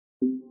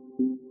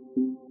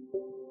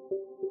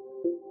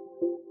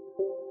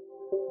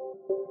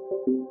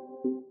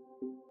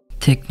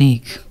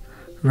Technique: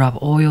 rub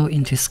oil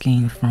into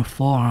skin from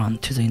forearm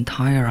to the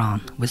entire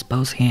arm with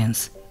both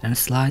hands and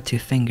slide to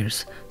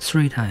fingers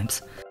 3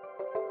 times.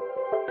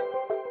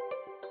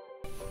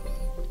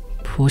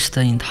 Push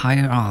the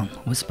entire arm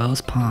with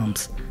both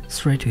palms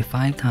 3 to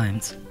 5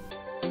 times.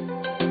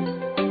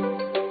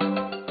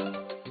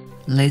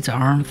 Lay the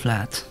arm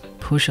flat.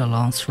 Push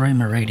along 3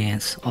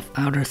 meridians of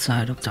outer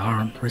side of the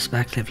arm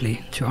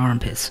respectively to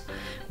armpits,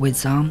 with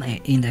thumb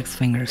and index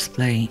fingers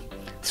playing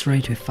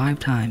 3 to 5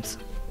 times.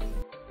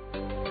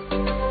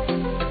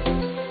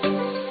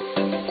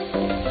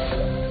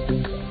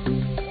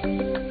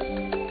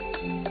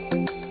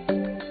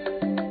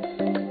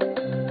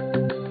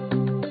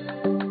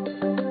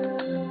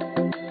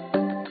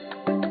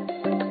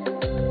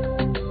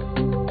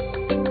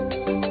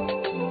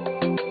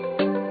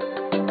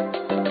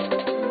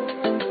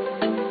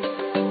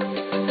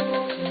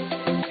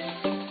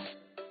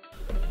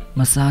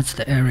 Massage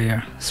the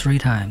area 3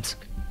 times.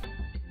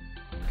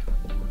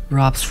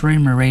 Rub 3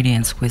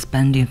 meridians with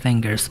bending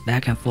fingers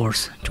back and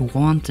forth to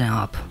warm them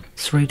up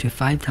 3 to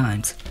 5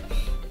 times.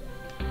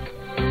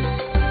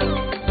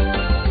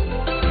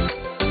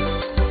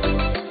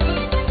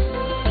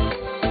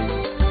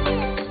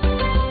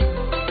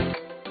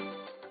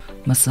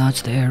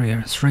 Massage the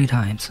area 3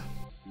 times.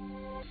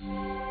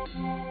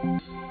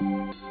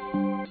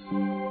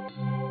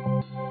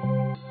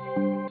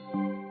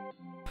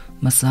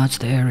 Massage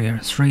the area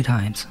 3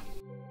 times.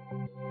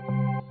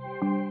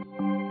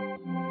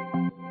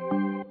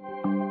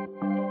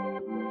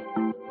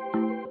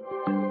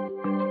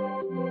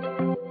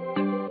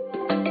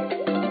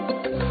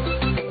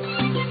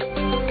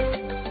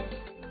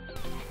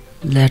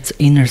 Let the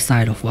inner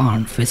side of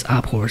arm face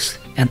upwards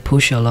and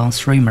push along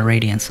 3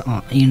 meridians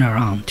on inner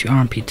arm to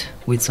armpit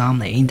with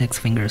thumb and index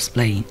fingers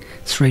playing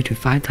 3 to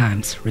 5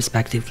 times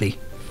respectively.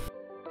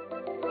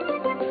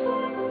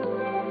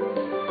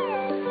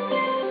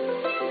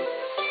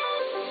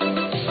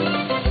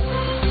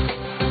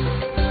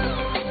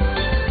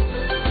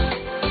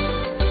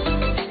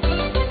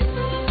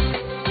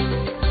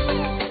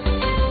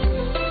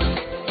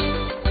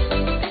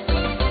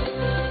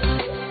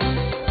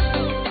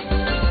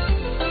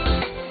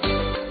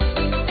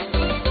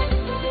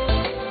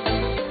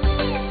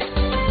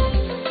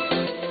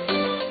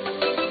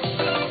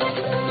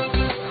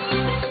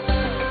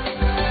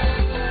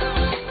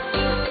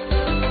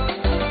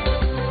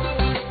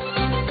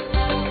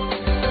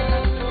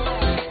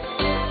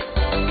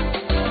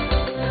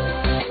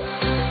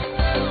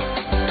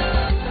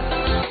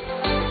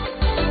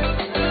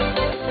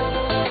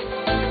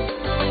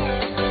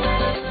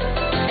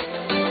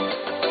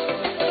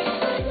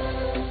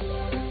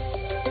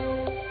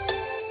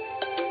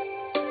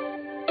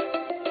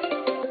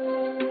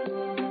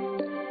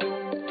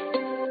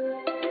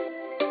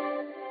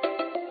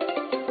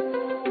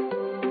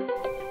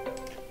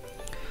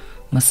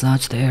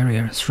 Massage the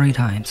area 3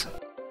 times.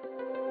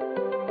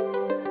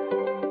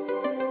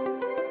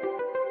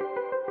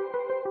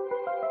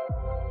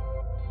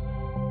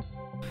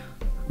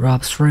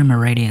 Rub 3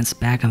 meridians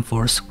back and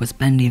forth with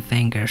bending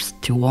fingers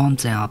to warm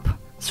them up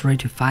 3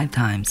 to 5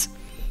 times.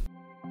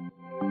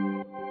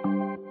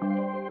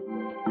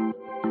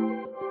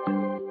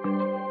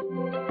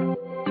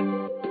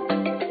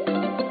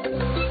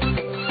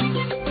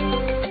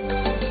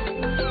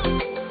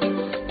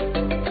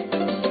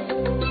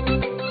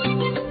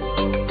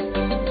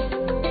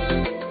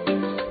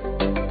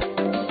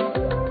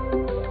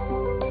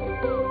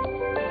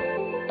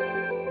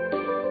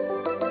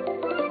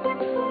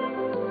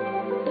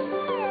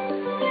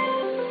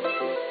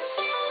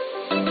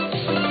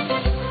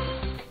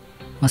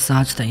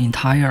 Massage the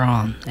entire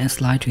arm and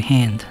slide to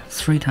hand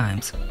 3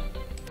 times.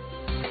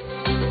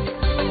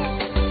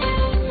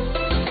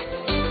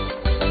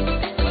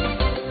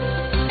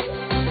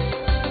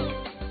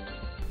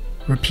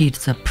 Repeat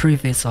the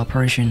previous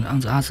operation on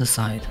the other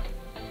side.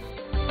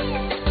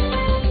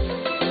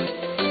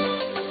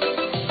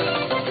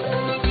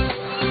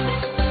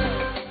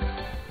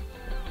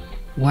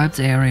 Wipe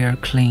the area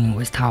clean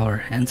with towel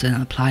and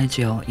then apply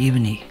gel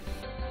evenly.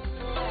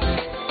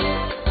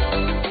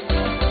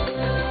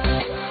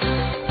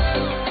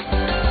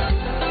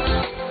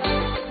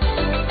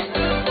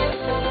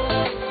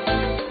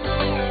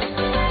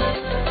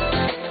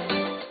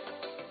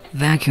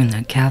 Vacuum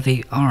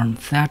Cavi arm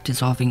fat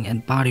dissolving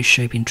and body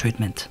shaping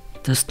treatment.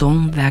 The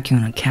stone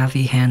Vacuum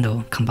Cavi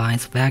handle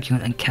combines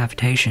vacuum and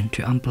cavitation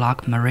to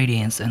unblock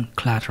meridians and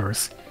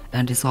clutters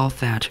and dissolve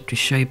fat to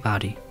shape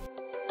body.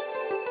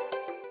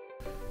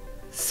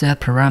 Set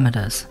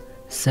parameters.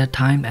 Set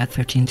time at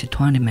 15 to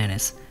 20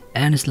 minutes.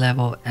 Endless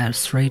level at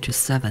 3 to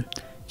 7.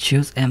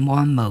 Choose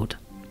M1 mode.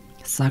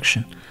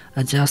 Suction.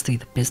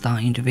 Adjusted based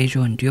on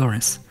individual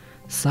endurance.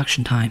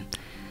 Suction time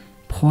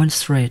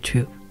 0.3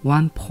 to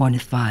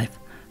 1.5.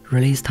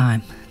 Release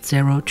time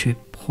 0 to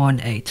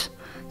 0.8.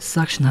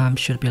 Suction time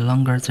should be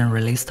longer than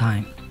release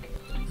time.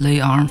 Lay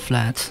arm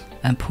flat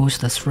and push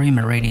the 3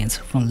 meridians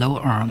from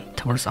lower arm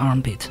towards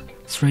armpit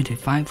 3 to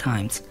 5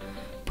 times.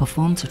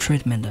 Perform the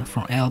treatment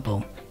from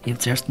elbow if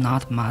there's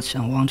not much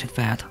unwanted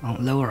fat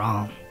on lower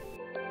arm.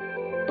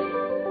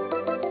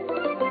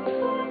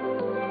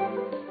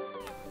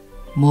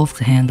 Move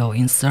the handle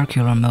in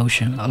circular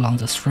motion along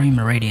the 3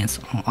 meridians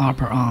on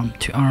upper arm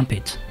to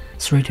armpit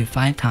 3 to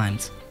 5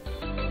 times.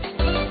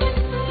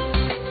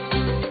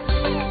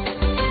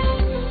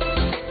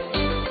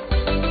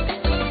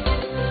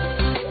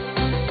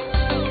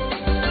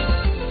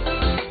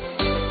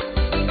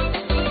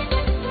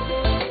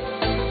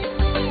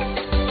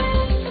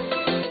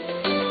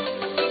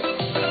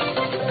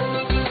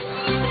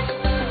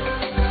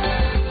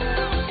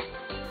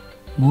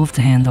 Move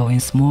the handle in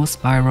small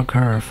spiral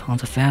curve on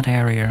the fat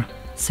area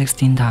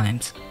 16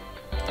 times.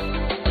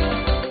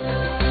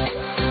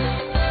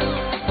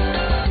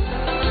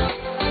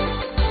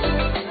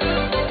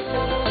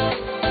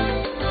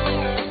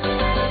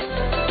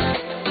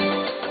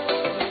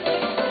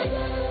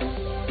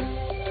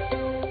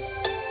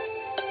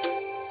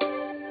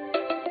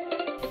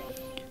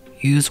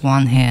 Use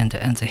one hand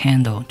and the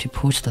handle to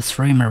push the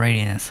 3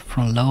 meridians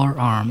from lower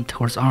arm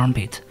towards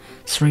armpit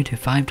 3 to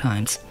 5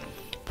 times.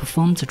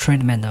 Perform the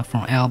treatment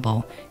from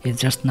elbow if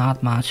there's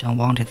not much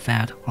unwanted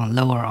fat on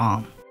lower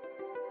arm.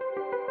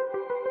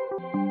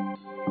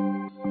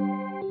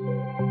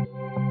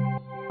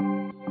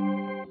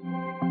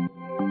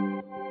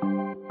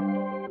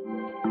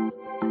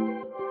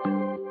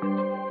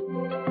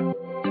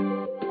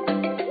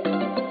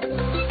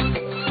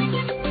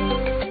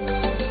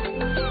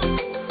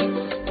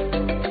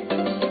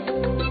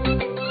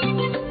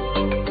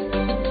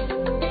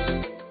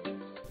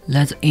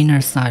 Let the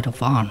inner side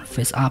of arm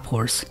face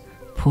upwards.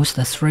 Push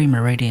the 3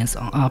 meridians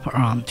on upper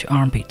arm to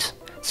armpit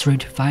 3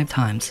 to 5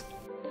 times.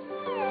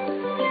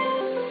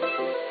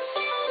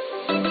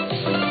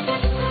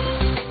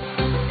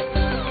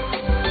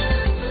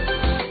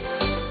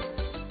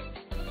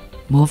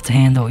 Move the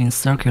handle in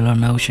circular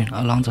motion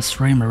along the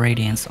 3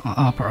 meridians on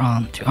upper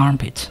arm to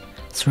armpit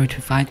 3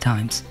 to 5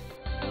 times.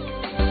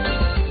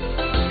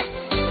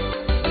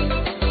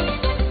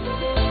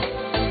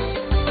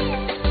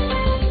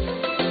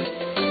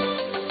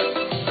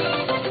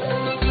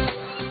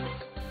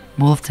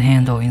 Move the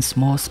handle in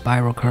small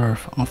spiral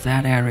curve on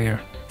fat area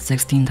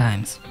 16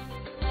 times.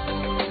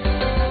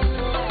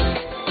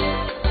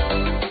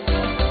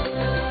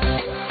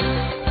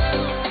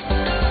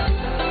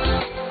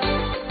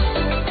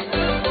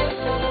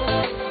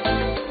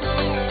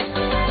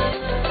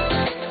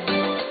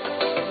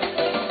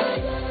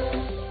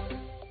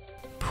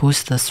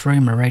 Push the 3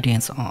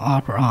 meridians on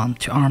upper arm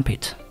to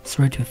armpit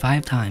 3 to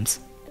 5 times.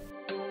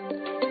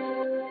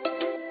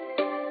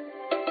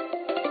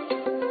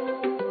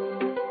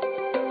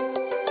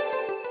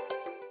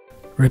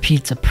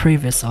 Repeat the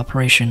previous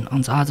operation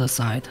on the other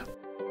side.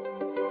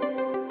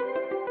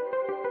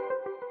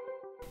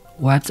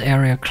 Wipe the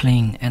area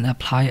clean and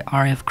apply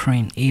RF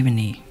cream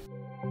evenly.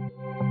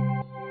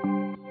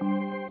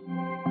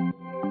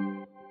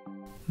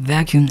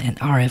 Vacuum and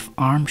RF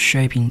arm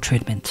shaping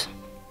treatment.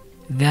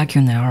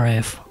 Vacuum and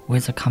RF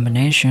with a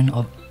combination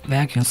of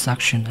vacuum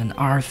suction and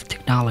RF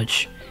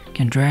technology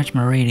can dredge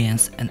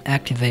meridians and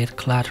activate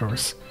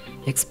collaterals,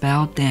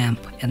 expel damp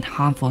and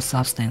harmful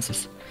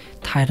substances,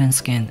 tighten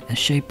skin and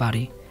shape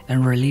body,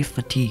 and relieve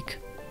fatigue.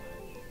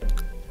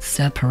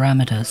 Set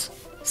parameters.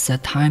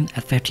 Set time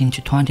at 15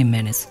 to 20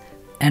 minutes.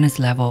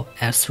 Energy level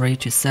at 3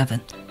 to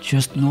 7.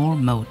 Choose normal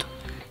mode.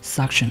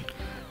 Suction.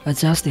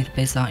 Adjust it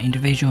based on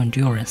individual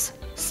endurance.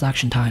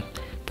 Suction time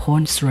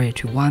 0.3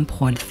 to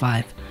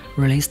 1.5.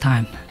 Release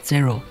time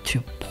 0 to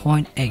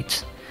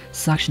 0.8.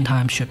 Suction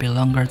time should be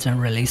longer than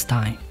release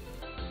time.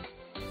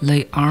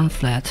 Lay arm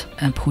flat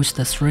and push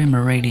the 3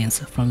 meridians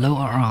from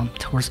lower arm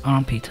towards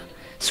armpit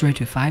 3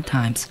 to 5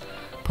 times.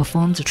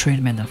 Perform the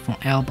treatment from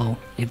elbow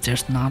if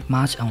there's not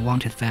much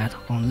unwanted fat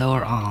on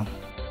lower arm.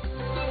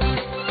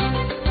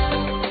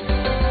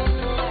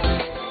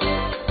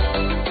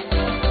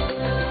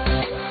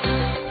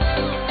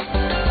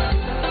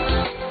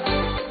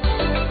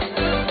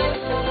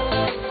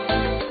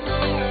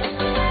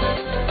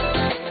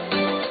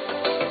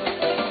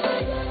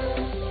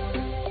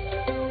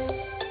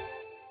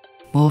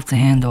 Move the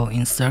handle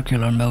in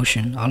circular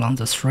motion along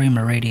the 3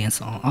 meridians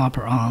on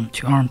upper arm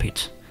to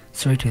armpit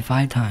 3 to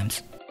 5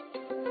 times.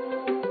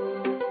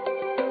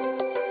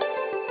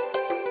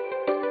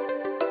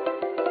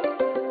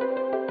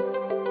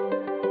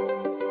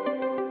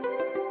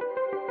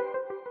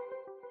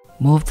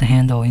 Move the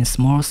handle in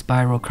small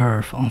spiral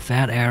curve on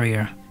fat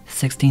area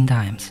 16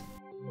 times.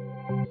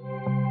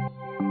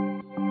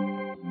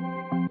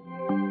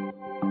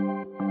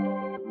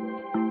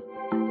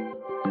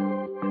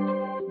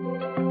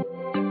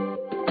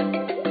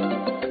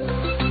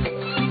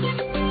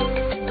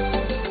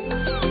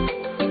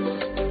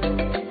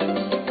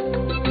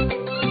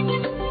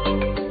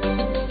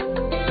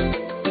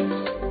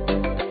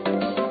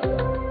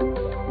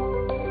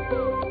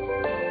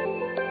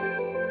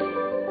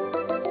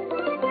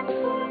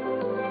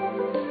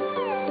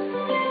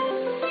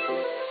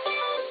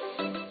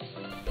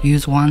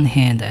 Use one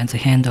hand and the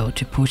handle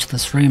to push the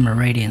 3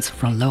 meridians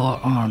from lower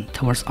arm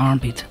towards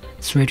armpit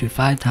 3 to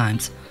 5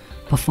 times.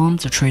 Perform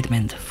the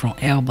treatment from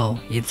elbow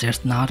if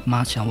there's not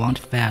much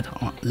unwanted fat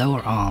on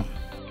lower arm.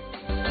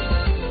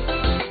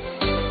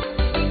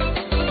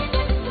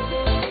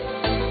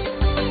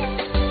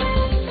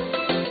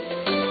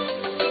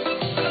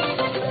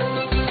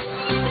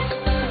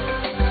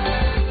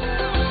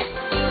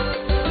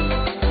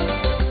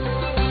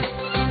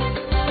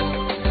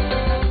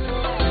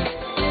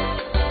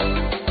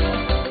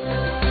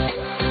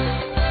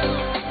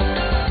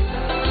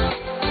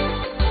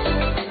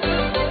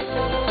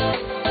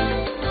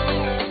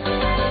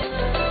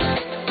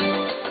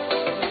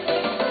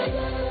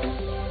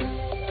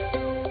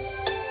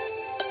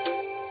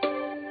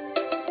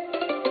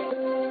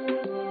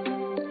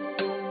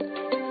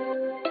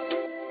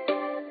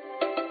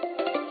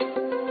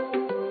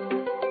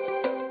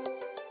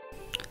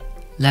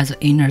 Let the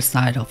inner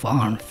side of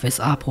arm face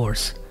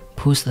upwards.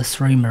 Push the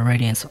 3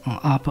 meridians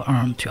on upper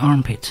arm to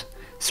armpit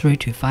 3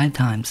 to 5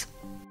 times.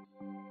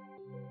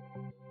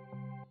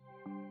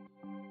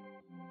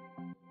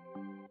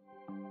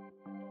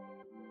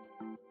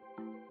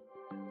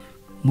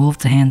 Move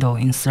the handle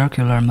in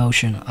circular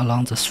motion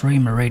along the 3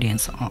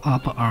 meridians on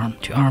upper arm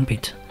to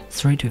armpit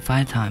 3 to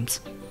 5 times.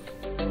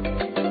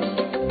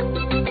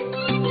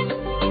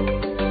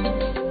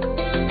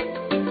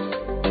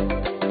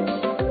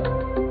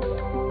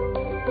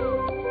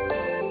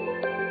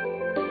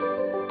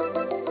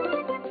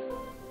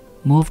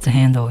 Move the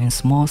handle in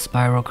small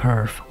spiral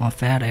curve on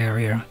fat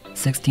area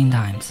 16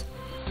 times.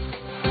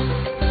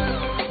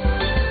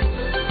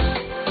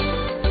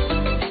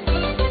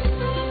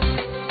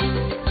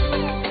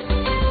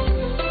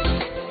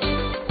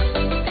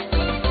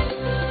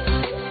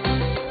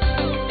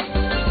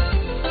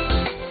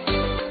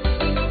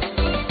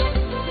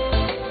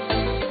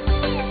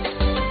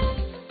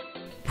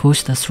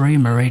 Push the 3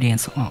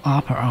 meridians on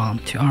upper arm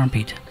to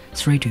armpit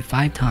 3 to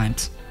 5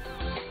 times.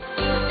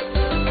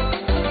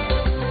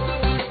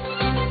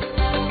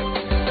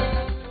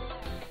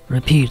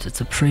 Repeat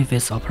the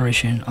previous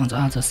operation on the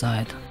other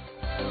side.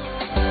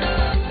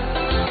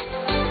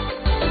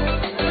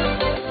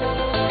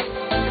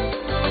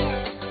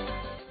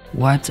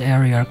 Wipe the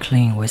area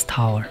clean with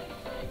towel.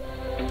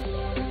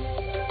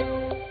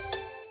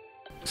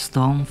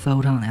 Stone,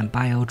 photon, and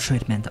bio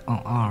treatment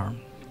on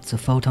arm. The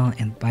photon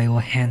and bio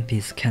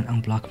handpiece can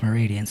unblock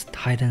meridians,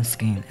 tighten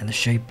skin, and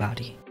shape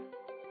body.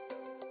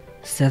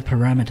 Set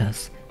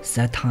parameters.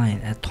 Set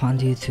time at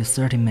 20 to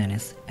 30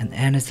 minutes and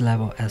energy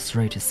level at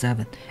 3 to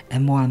 7.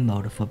 M1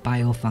 mode for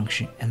bio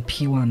function and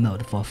P1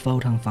 mode for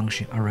photon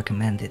function are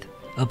recommended.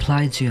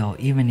 Apply gel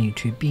evenly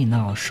to 臂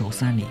脑手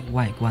三里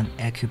外观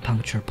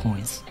acupuncture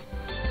points.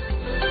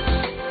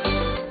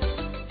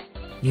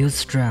 Use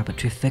strap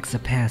to fix the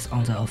pads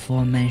on the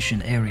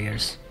aforementioned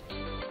areas.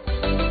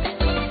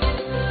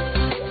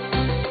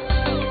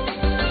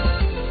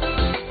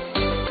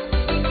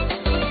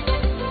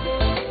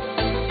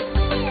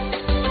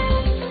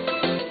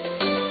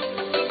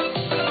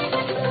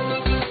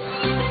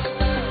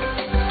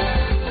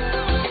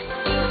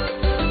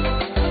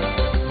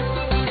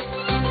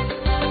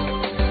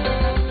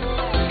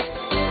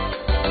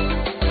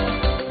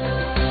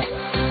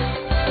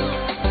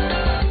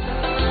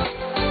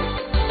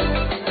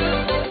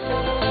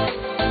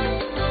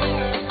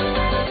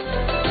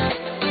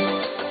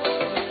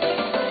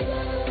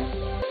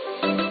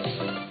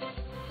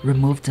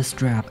 Remove the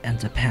strap and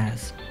the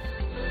pads.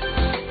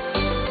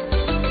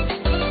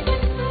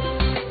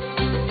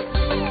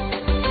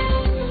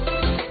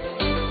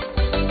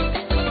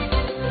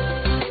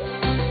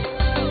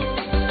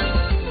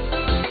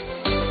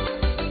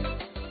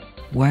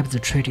 Wipe the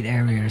treated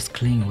areas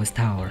clean with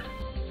towel.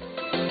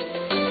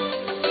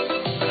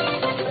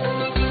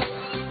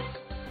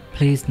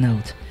 Please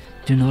note,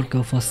 do not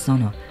go for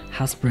sauna,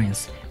 hot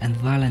springs, and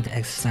violent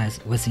exercise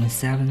within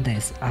 7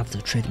 days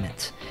after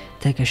treatment.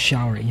 Take a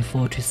shower in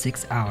 4 to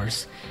 6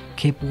 hours.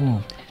 Keep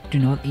warm. Do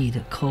not eat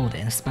cold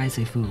and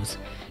spicy foods.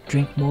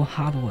 Drink more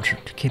hot water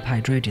to keep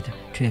hydrated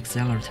to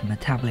accelerate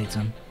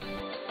metabolism.